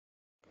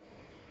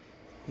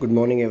Good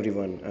morning,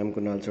 everyone. I'm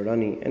Kunal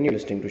Sodani, and you're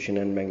listening to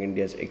Shinhan Bank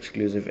India's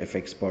exclusive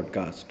FX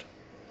podcast.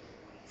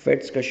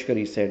 Fed's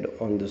Kashkari said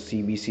on the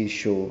CBC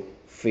show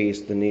Face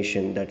the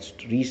Nation that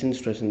recent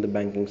stress in the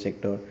banking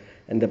sector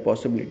and the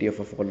possibility of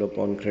a follow up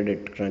on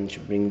credit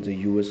crunch brings the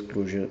US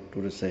closer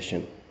to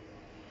recession.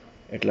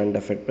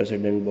 Atlanta Fed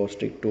President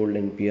Bostic told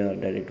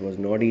NPR that it was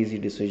not easy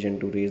decision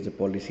to raise the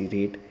policy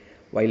rate,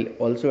 while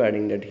also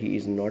adding that he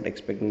is not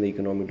expecting the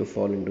economy to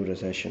fall into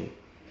recession.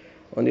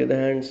 On the other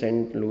hand,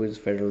 St. Louis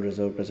Federal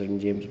Reserve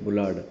President James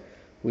Bullard,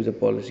 who is a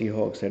policy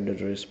hawk, said that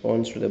the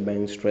response to the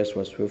bank's stress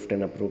was swift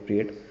and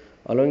appropriate,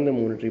 allowing the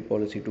monetary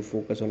policy to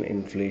focus on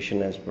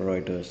inflation as per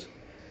Reuters.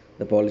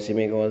 The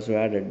policymaker also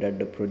added that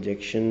the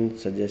projection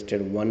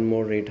suggested one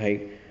more rate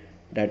hike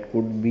that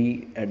could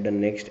be at the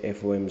next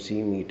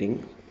FOMC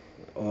meeting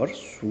or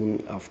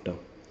soon after.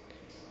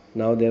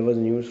 Now, there was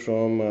news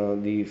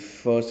from the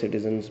First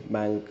Citizens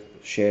Bank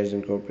Shares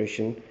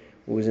Incorporation,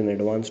 who is in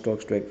advanced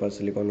talks to acquire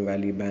Silicon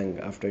Valley Bank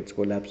after its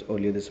collapse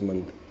earlier this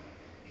month.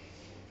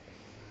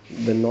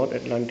 The North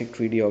Atlantic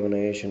Treaty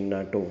Organization,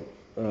 NATO,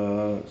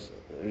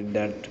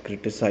 that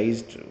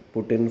criticized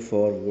Putin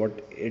for what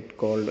it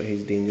called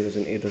his dangerous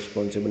and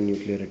irresponsible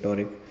nuclear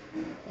rhetoric.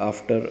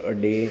 After a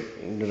day,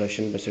 the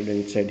Russian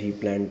president said he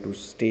planned to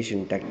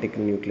station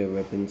tactical nuclear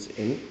weapons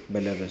in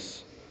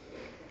Belarus.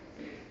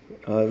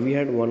 We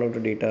had one of the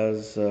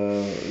datas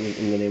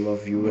in the name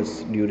of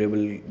US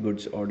durable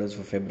goods orders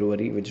for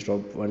February, which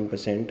dropped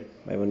 1%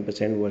 by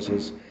 1%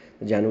 versus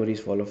January's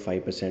fall of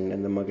 5%,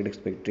 and the market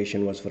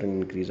expectation was for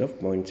an increase of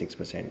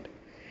 0.6%.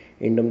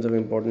 In terms of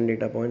important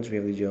data points, we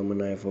have the German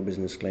IFO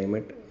business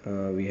climate.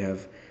 We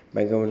have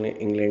Bank of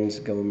England's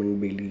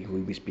government Bailey, who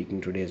will be speaking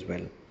today as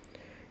well.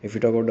 If we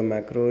talk about the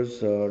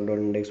macros, dollar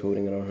index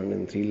hovering around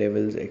 103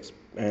 levels,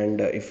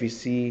 and if we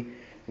see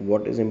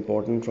what is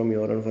important from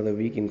here on for the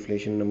week,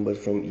 inflation numbers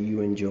from EU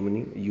and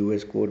Germany,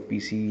 US core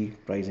PCE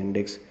price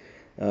index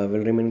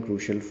will remain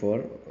crucial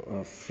for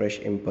fresh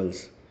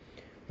impulse.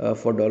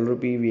 For dollar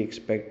rupee, we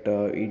expect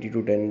 80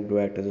 to 10 to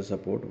act as a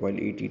support, while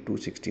 80 to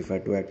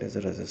 65 to act as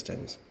a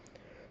resistance.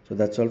 So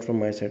that's all from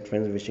my side,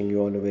 friends. Wishing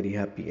you all a very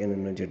happy and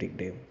energetic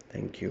day.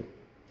 Thank you.